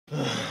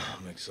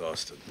I'm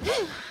exhausted.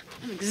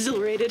 I'm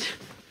exhilarated.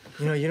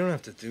 You know, you don't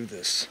have to do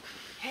this.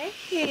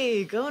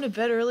 Hey, going to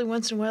bed early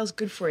once in a while is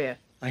good for you.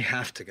 I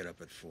have to get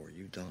up at 4.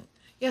 You don't.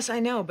 Yes, I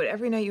know, but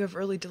every night you have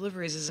early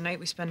deliveries is a night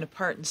we spend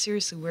apart, and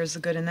seriously, where's the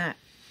good in that?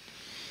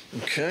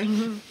 Okay.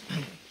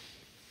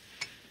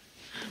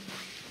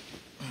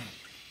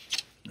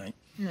 Night.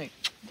 Night.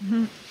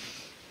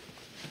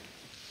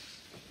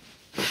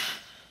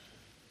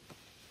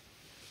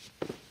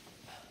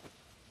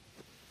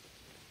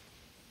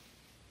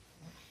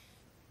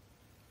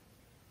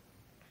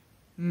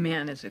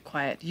 Man, is it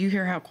quiet. Do you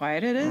hear how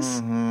quiet it is?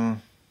 Mm-hmm.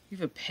 You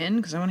have a pin?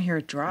 Because I want to hear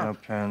it drop. No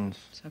pens.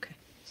 It's okay.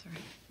 It's all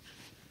right.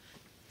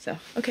 So,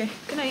 okay.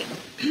 Good night.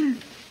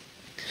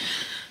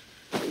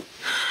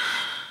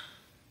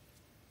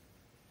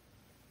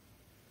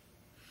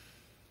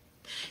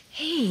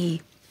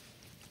 Hey,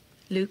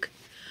 Luke,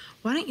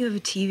 why don't you have a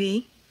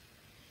TV?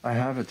 I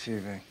have a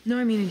TV. No,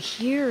 I mean in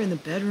here, in the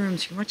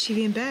bedrooms. You can watch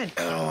TV in bed.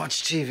 I don't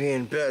watch TV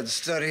in bed.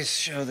 Studies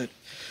show that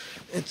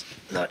it's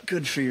not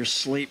good for your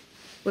sleep.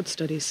 What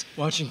studies?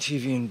 Watching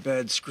TV in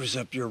bed screws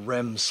up your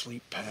REM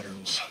sleep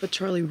patterns. But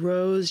Charlie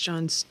Rose,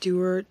 Jon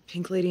Stewart,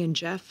 Pink Lady, and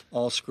Jeff?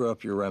 All screw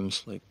up your REM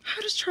sleep.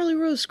 How does Charlie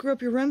Rose screw up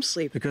your REM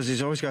sleep? Because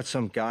he's always got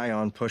some guy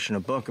on pushing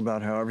a book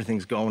about how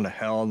everything's going to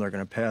hell and they're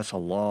going to pass a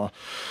law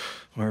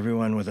where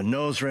everyone with a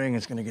nose ring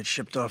is going to get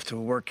shipped off to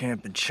a work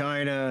camp in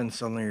China, and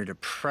suddenly you're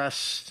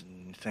depressed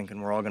and thinking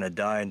we're all going to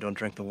die and don't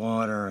drink the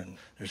water, and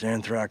there's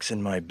anthrax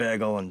in my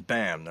bagel, and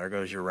bam, there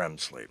goes your REM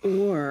sleep.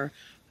 Or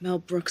Mel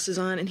Brooks is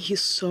on, and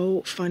he's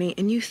so funny,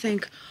 and you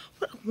think,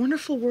 what a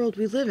wonderful world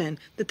we live in,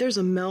 that there's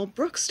a Mel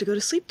Brooks to go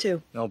to sleep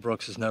to. Mel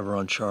Brooks is never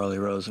on Charlie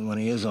Rose, and when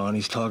he is on,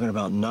 he's talking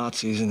about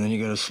Nazis, and then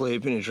you go to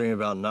sleep and you dream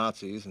about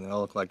Nazis, and they all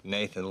look like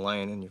Nathan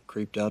Lane, and you're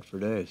creeped out for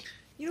days.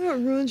 You know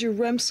what ruins your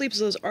REM sleep is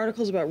those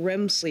articles about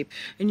REM sleep.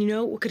 And you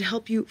know what could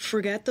help you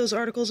forget those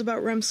articles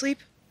about REM sleep?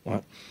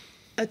 What?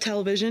 A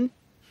television.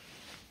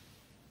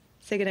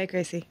 Say goodnight,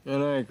 Gracie. Good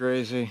night,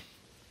 Gracie.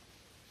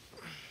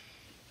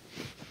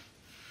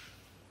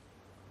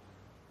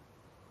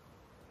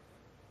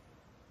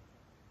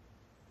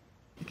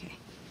 Okay.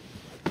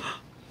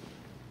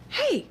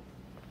 Hey!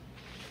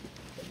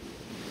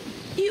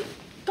 You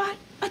got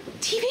a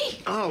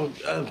TV? Oh,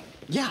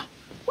 yeah.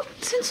 What?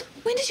 Since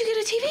when did you get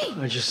a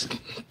TV? I just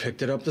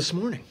picked it up this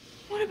morning.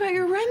 What about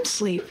your REM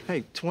sleep?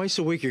 Hey, twice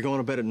a week you're going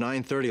to bed at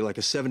 9:30 like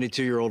a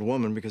 72-year-old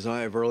woman because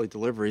I have early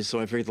deliveries, so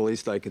I figured the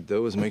least I could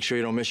do is make sure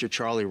you don't miss your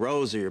Charlie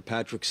Rose or your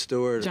Patrick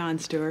Stewart. Jon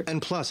Stewart.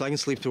 And plus, I can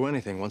sleep through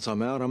anything. Once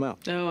I'm out, I'm out.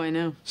 Oh, I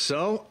know.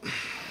 So,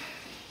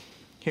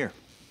 here,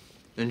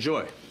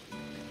 enjoy.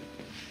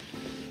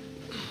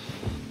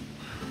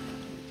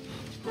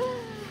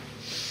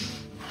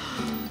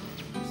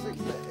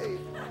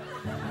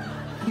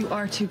 You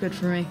are too good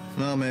for me.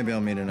 Well, maybe I'll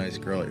meet a nice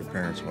girl at your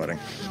parents' wedding.